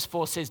 37 verse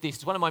 4 says this.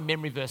 It's one of my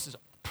memory verses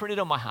printed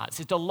on my heart. It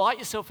says, delight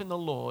yourself in the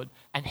Lord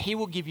and he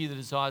will give you the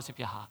desires of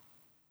your heart.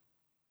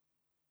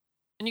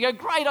 And you go,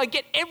 great, I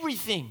get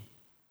everything.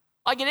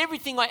 I get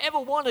everything I ever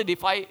wanted.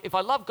 If I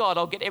love God,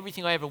 I'll get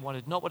everything I ever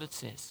wanted. Not what it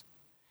says.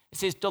 It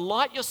says,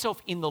 delight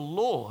yourself in the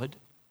Lord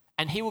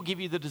and he will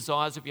give you the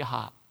desires of your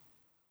heart.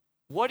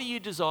 What are you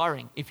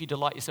desiring if you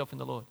delight yourself in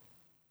the Lord?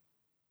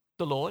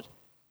 The Lord.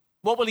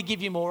 What will he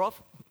give you more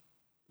of?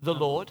 The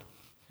Lord.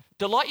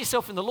 Delight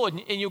yourself in the Lord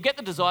and you'll get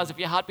the desires of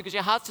your heart because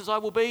your heart's desire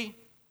will be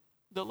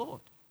the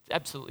Lord. It's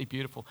absolutely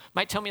beautiful.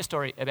 Mate, tell me a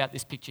story about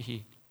this picture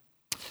here.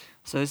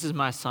 So this is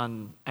my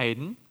son,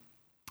 Aiden,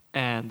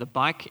 and the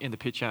bike in the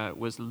picture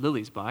was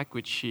Lily's bike,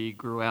 which she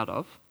grew out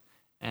of.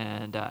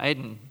 And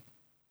Aiden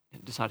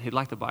decided he'd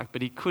like the bike,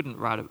 but he couldn't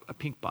ride a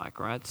pink bike,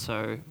 right?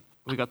 So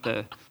we got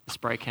the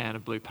spray can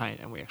of blue paint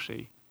and we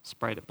actually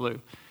sprayed it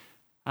blue.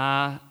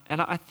 And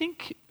I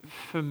think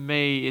for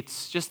me,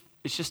 it's just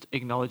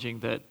acknowledging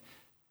that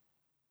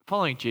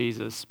following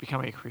Jesus,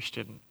 becoming a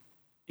Christian,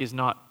 is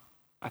not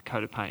a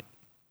coat of paint.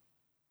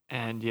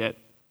 And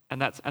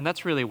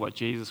that's really what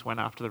Jesus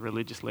went after the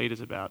religious leaders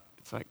about.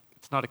 It's like,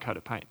 it's not a coat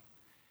of paint.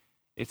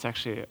 It's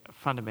actually,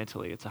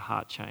 fundamentally, it's a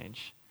heart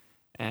change.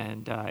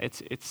 And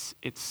it's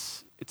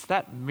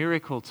that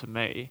miracle to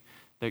me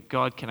that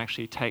God can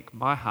actually take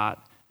my heart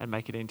and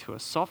make it into a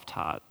soft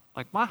heart.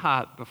 Like my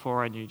heart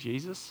before I knew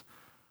Jesus,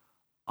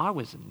 I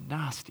was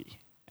nasty.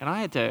 And I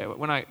had to,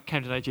 when I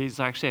came to know Jesus,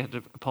 I actually had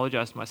to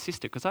apologize to my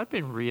sister because I'd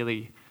been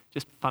really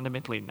just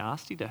fundamentally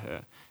nasty to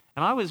her.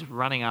 And I was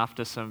running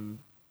after some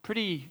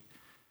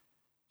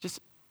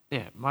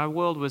my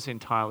world was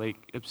entirely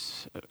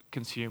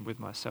consumed with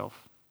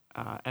myself.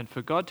 And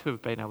for God to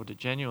have been able to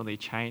genuinely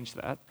change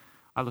that,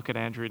 I look at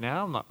Andrew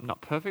now, I'm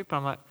not perfect, but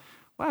I'm like,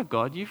 wow,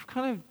 God, you've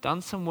kind of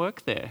done some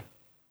work there.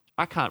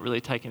 I can't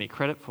really take any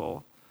credit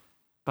for,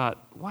 but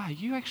wow,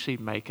 you actually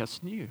make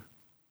us new.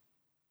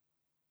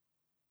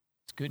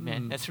 It's good,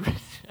 man. That's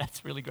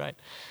really great.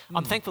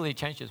 I'm thankful he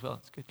changed as well.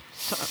 It's good.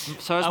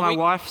 So is my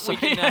wife. So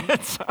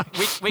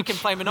we can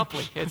play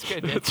Monopoly. It's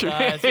good. It's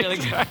really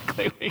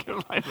exactly. We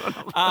can play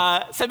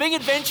Monopoly. So being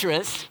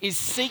adventurous is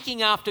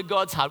seeking after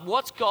God's heart.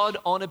 What's God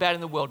on about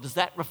in the world? Does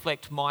that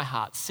reflect my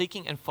heart?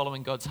 Seeking and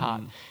following God's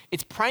heart.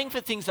 It's praying for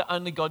things that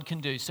only God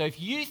can do. So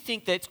if you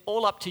think that it's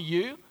all up to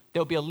you,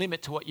 there'll be a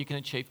limit to what you can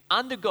achieve.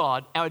 Under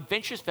God, our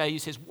adventurous value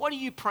says, what are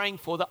you praying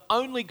for that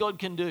only God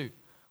can do?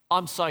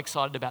 I'm so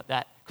excited about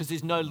that because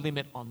there's no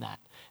limit on that.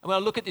 And when I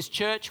look at this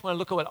church, when I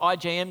look at what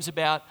IJM's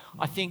about,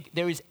 I think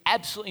there is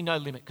absolutely no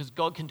limit because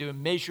God can do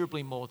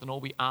immeasurably more than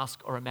all we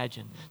ask or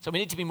imagine. So we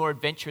need to be more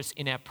adventurous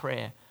in our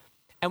prayer.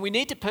 And we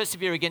need to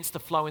persevere against the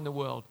flow in the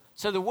world.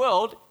 So the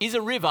world is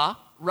a river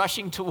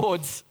rushing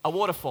towards a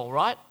waterfall,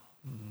 right?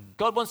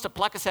 God wants to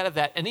pluck us out of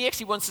that and he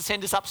actually wants to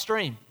send us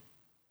upstream.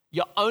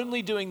 You're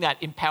only doing that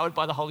empowered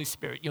by the Holy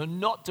Spirit. You're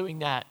not doing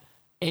that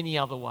any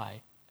other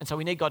way. And so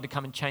we need God to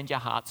come and change our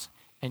hearts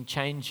and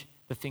change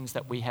the things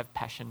that we have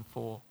passion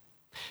for.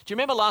 Do you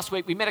remember last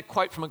week we met a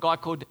quote from a guy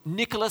called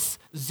Nicholas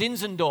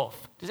Zinzendorf?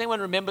 Does anyone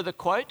remember the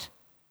quote?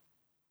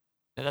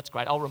 No, that's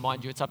great. I'll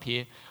remind you. It's up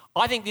here.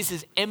 I think this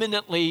is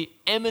eminently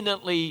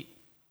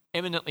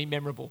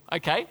memorable.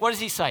 Okay, what does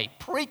he say?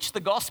 Preach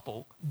the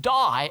gospel,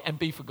 die and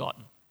be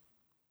forgotten.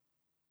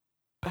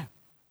 Boom.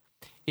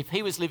 If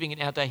he was living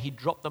in our day, he'd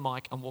drop the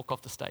mic and walk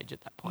off the stage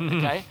at that point,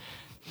 okay?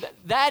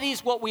 That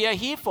is what we are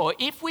here for.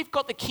 If we've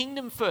got the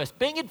kingdom first,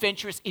 being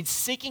adventurous is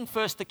seeking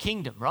first the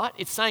kingdom, right?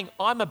 It's saying,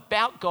 I'm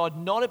about God,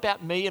 not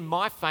about me and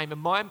my fame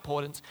and my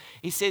importance.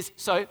 He says,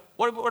 so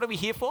what are we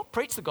here for?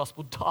 Preach the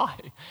gospel,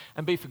 die,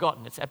 and be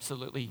forgotten. It's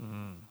absolutely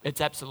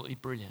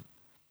brilliant.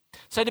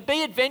 So to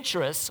be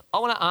adventurous, I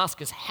want to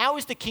ask us, how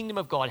is the kingdom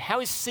of God,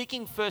 how is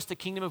seeking first the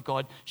kingdom of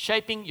God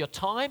shaping your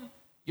time,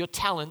 your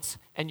talents,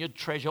 and your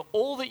treasure,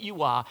 all that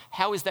you are?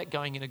 How is that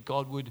going in a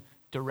Godward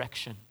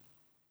direction?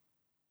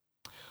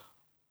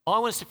 I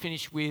want us to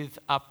finish with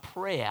a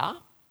prayer,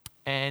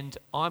 and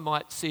I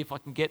might see if I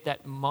can get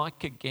that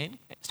mic again.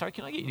 Sorry,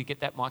 can I get you to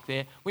get that mic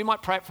there? We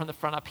might pray it from the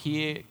front up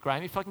here,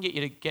 Graham, if I can get you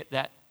to get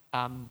that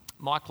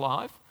mic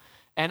live.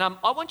 And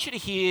I want you to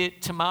hear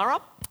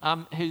Tamara,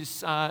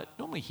 who's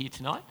normally here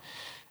tonight.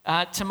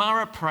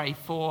 Tamara, pray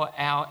for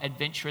our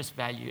adventurous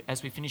value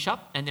as we finish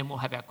up, and then we'll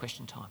have our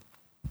question time.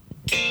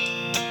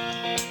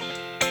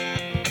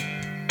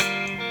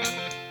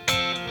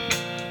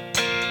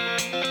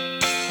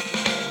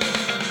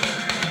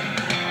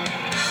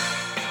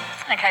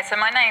 Okay, so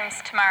my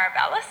name's Tamara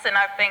Ballas, and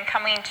I've been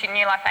coming to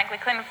New Life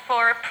Anglican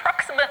for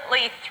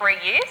approximately 3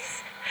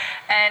 years,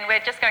 and we're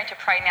just going to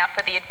pray now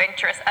for the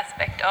adventurous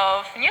aspect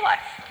of New Life.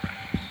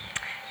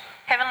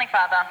 Heavenly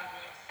Father,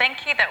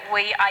 thank you that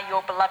we are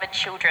your beloved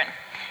children,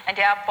 and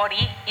our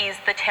body is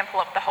the temple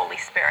of the Holy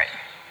Spirit.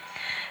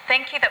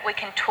 Thank you that we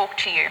can talk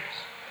to you,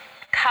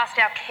 cast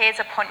our cares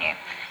upon you,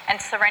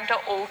 and surrender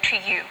all to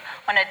you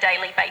on a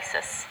daily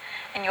basis,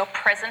 and your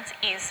presence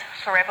is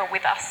forever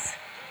with us.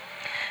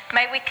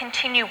 May we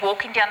continue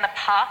walking down the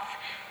path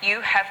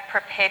you have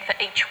prepared for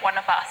each one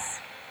of us,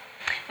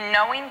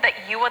 knowing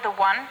that you are the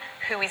one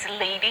who is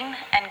leading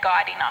and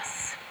guiding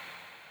us.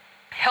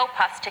 Help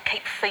us to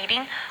keep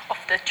feeding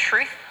off the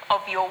truth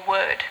of your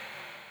word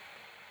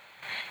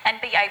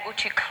and be able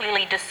to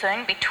clearly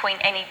discern between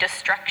any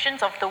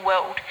distractions of the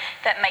world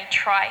that may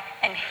try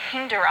and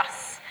hinder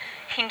us,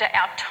 hinder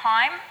our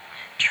time,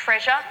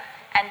 treasure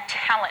and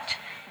talent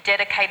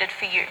dedicated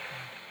for you.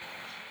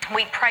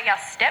 We pray our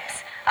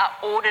steps are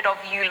ordered of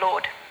you,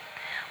 Lord.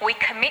 We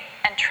commit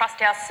and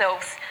trust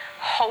ourselves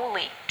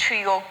wholly to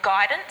your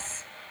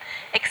guidance,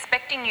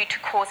 expecting you to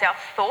cause our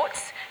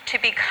thoughts to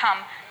become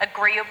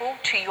agreeable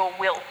to your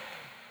will,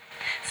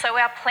 so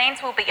our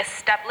plans will be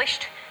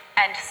established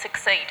and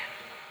succeed.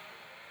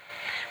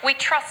 We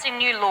trust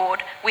in you,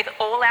 Lord, with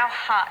all our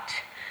heart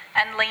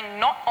and lean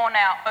not on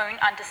our own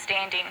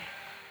understanding.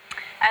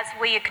 As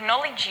we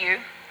acknowledge you,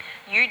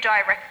 you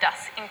direct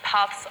us in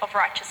paths of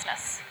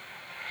righteousness.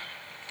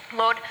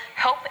 Lord,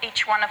 help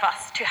each one of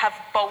us to have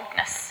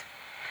boldness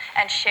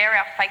and share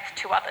our faith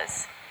to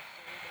others.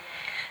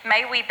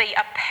 May we be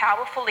a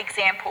powerful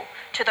example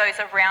to those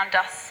around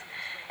us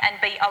and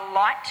be a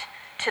light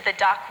to the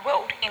dark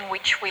world in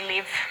which we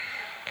live.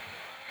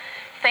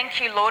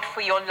 Thank you, Lord, for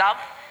your love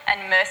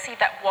and mercy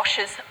that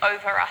washes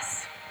over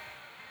us.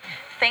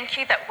 Thank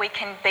you that we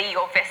can be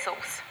your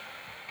vessels,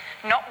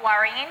 not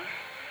worrying,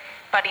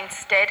 but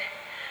instead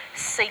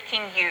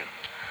seeking you,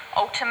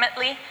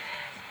 ultimately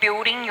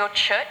building your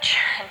church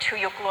until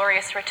your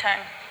glorious return.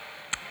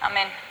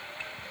 Amen.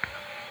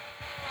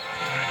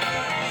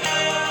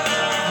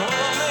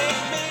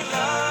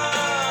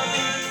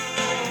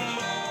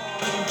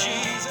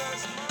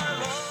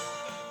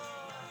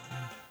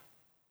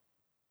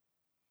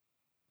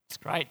 It's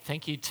great.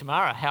 Thank you,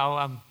 Tamara.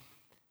 How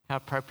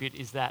appropriate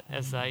is that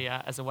as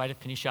a way to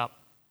finish up?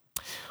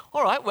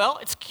 All right, well,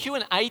 it's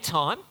Q&A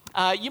time.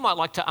 You might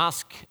like to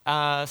ask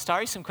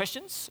Starry some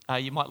questions.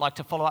 You might like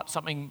to follow up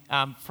something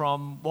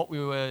from what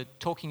we were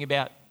talking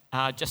about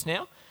just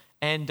now.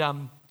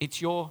 And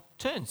it's your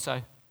turn,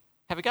 so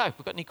have a go.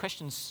 We've got any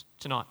questions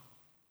tonight?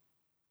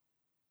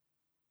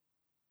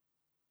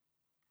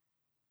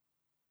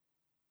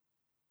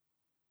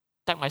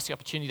 Don't waste the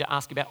opportunity to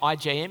ask about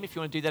IJM if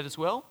you want to do that as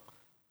well.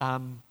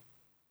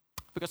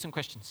 We've got some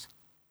questions.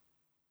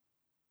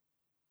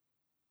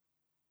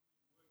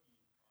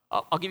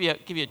 I'll give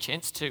you a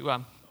chance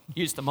to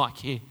use the mic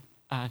here.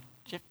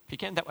 Jeff, if you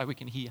can, that way we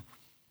can hear.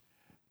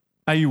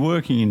 Are you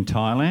working in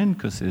Thailand?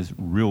 Because there's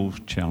real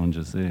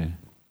challenges there.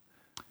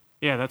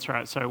 Yeah, that's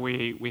right. So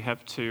we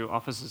have 2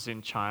 offices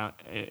in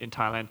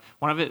Thailand.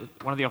 One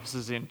of the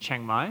offices in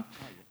Chiang Mai,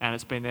 and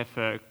it's been there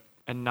for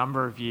a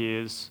number of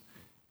years,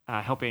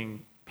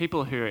 helping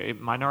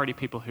minority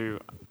people who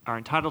are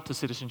entitled to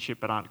citizenship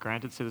but aren't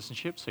granted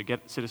citizenship, so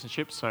get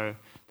citizenship. So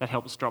that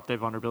helps drop their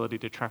vulnerability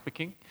to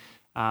trafficking.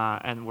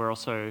 And we're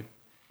also,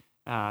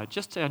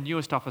 just our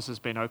newest office has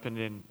been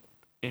opened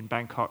in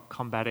Bangkok,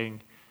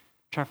 combating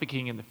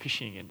trafficking in the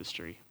fishing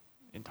industry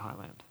in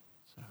Thailand.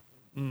 So,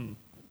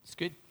 It's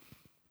good.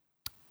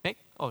 Mick?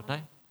 Oh, no.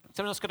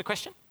 Someone else got a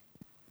question?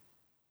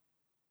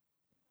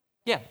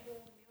 Yeah.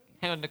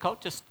 Hang on, Nicole.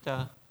 Just,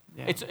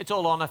 it's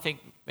all on, I think,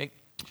 Mick.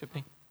 Should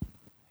be.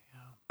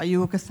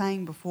 You were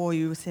saying before,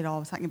 you said, I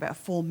was talking about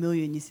 4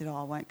 million. You said,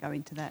 I won't go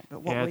into that.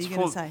 But what were you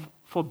going to say?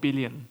 4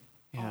 billion,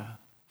 yeah. Oh.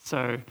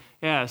 So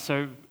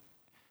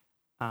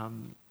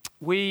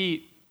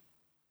we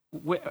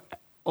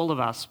all of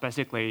us,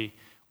 basically,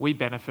 we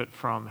benefit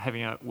from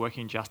having a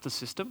working justice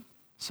system.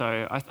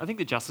 So I think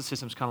the justice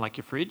system is kind of like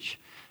your fridge.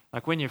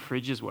 Like when your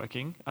fridge is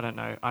working, I don't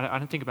know, I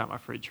don't think about my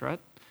fridge, right?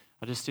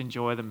 I just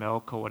enjoy the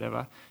milk or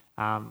whatever.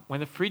 When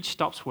the fridge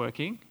stops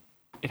working,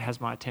 it has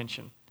my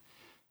attention.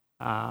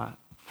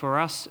 For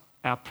us,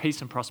 our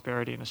peace and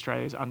prosperity in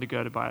Australia is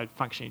undergirded by a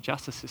functioning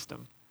justice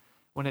system.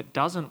 When it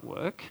doesn't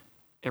work,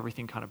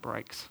 everything kind of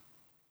breaks.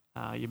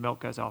 Your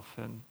milk goes off.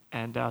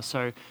 And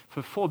so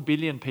for 4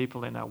 billion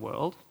people in our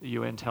world, the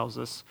UN tells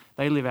us,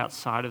 they live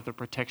outside of the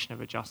protection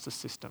of a justice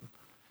system.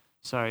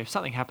 So if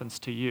something happens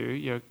to you,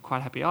 you're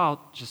quite happy,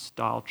 I'll just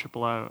dial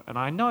 000. And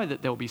I know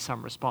that there will be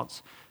some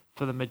response.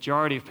 For the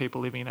majority of people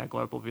living in our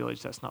global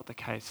village, that's not the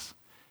case.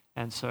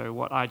 And so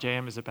what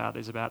IJM is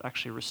about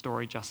actually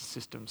restoring justice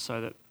systems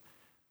so that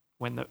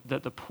when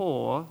the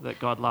poor that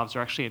God loves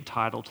are actually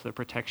entitled to the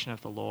protection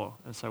of the law.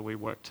 And so we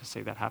work to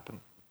see that happen.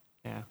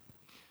 Yeah.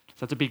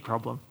 So it's a big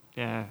problem.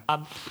 Yeah.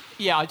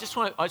 I just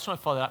want to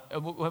follow that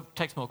up. We'll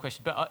take some more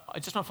questions, but I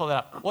just want to follow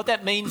that up. What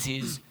that means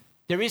is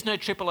there is no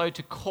 000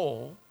 to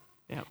call,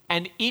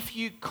 and if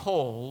you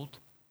called,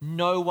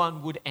 no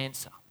one would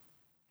answer.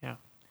 Yeah.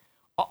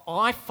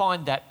 I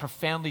find that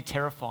profoundly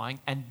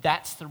terrifying, and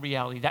that's the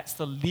reality. That's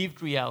the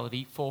lived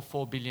reality for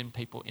 4 billion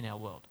people in our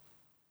world.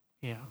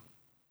 Yeah.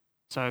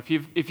 So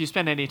if you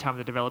spend any time in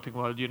the developing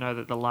world, you know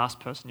that the last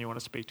person you want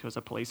to speak to is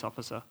a police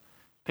officer.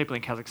 People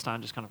in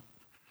Kazakhstan just kind of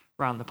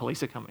run, the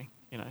police are coming,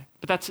 you know.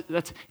 But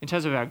that's in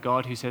terms of our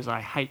God who says,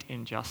 I hate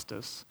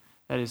injustice.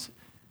 That is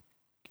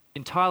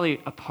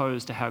entirely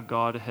opposed to how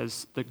God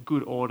has, the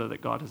good order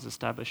that God has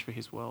established for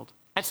his world.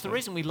 That's the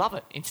reason we love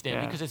it,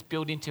 incidentally, because it's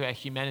built into our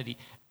humanity.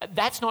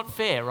 That's not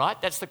fair,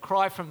 right? That's the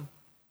cry from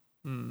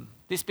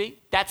this big.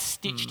 That's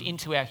stitched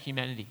into our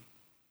humanity.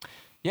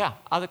 Yeah,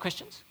 other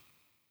questions?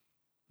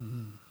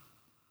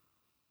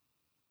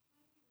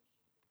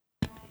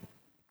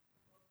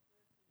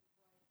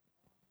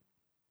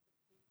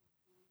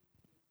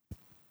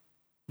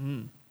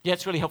 Yeah,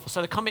 it's really helpful.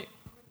 So the comment...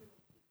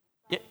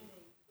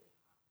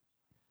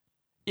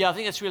 Yeah, I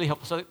think that's really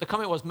helpful. So the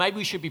comment was maybe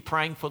we should be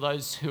praying for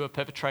those who are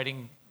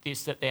perpetrating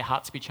this, that their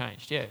hearts be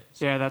changed. Yeah.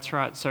 Yeah, that's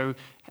right. So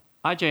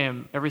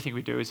IJM, everything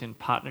we do is in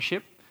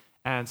partnership.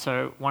 And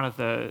so one of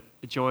the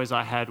joys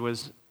I had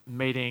was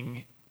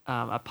meeting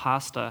a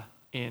pastor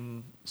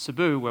in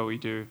Cebu, where we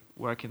do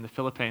work in the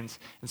Philippines,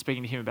 and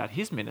speaking to him about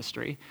his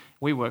ministry.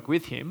 We work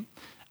with him,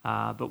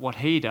 but what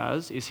he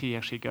does is he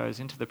actually goes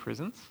into the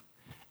prisons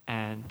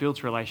and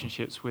builds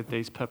relationships with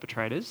these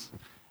perpetrators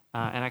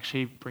and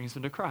actually brings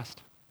them to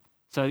Christ.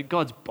 So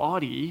God's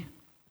body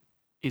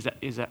is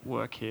at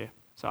work here.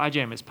 So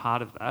IJM is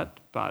part of that,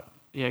 but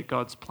yeah,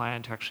 God's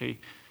plan to actually,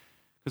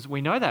 because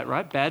we know that,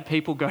 right? Bad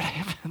people go to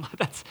heaven.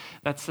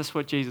 That's just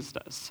what Jesus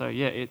does. So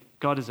yeah,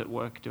 God is at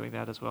work doing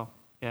that as well.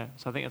 Yeah,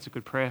 so I think that's a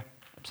good prayer.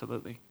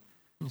 Absolutely.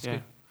 That's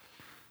good.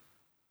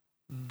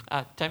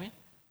 Damien?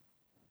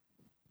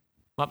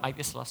 Might make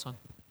this the last one.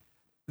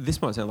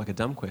 This might sound like a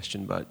dumb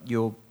question, but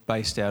you're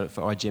based out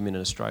for IJM in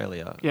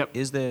Australia. Yep.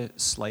 Is there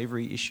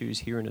slavery issues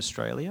here in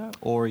Australia,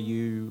 or are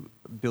you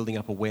building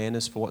up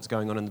awareness for what's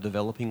going on in the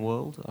developing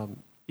world?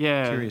 I'm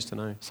curious to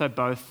know. So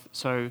both.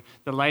 So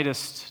the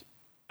latest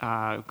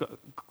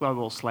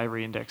global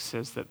slavery index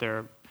says that there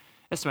are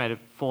estimated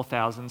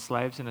 4,000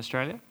 slaves in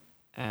Australia,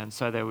 and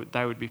so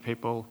they would be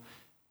people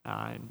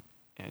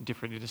in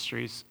different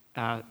industries.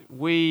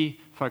 We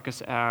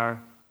focus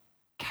our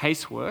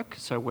casework,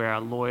 so where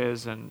our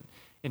lawyers and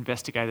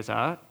investigators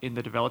are in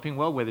the developing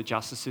world, where the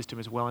justice system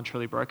is well and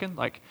truly broken.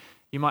 Like,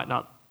 you might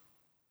not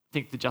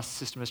think the justice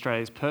system in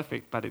Australia is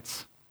perfect, but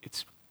it's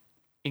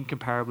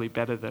incomparably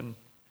better than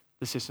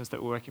the systems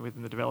that we're working with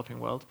in the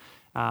developing world.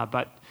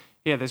 But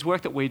yeah, there's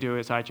work that we do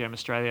as IJM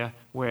Australia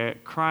where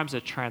crimes are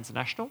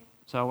transnational.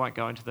 So I won't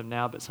go into them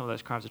now, but some of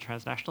those crimes are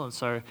transnational, and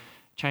so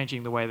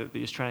changing the way that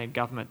the Australian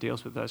government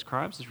deals with those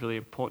crimes is really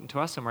important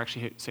to us, and we're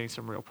actually seeing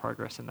some real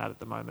progress in that at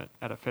the moment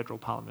at a federal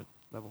parliament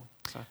level.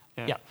 So,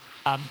 yeah.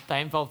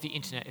 They involve the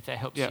internet, if that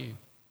helps you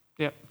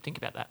think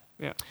about that.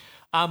 Yeah.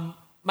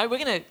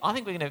 Mate, I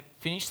think we're gonna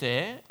finish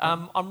there.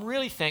 I'm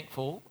really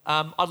thankful.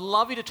 I'd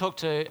love you to talk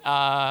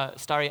to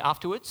Starry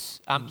afterwards.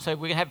 So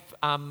we're gonna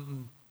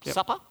have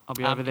supper. I'll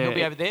be over there. He'll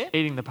be over there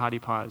eating the party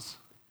pies.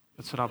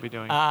 That's what I'll be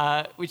doing.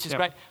 Which is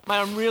great. Mate,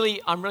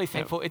 I'm really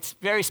thankful. It's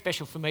very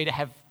special for me to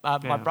have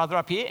my brother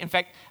up here. In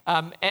fact,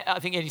 I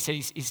think Eddie said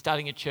he's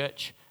starting a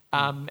church.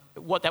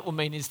 What that will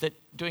mean is that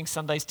doing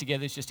Sundays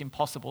together is just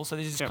impossible. So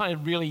there's this kind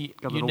of really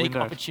unique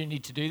opportunity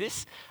to do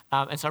this.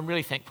 And so I'm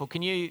really thankful.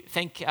 Can you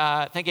thank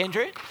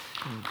Andrew?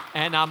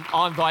 And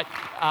I'll invite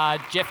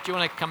Jeff, do you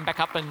want to come back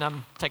up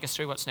and take us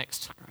through what's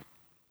next?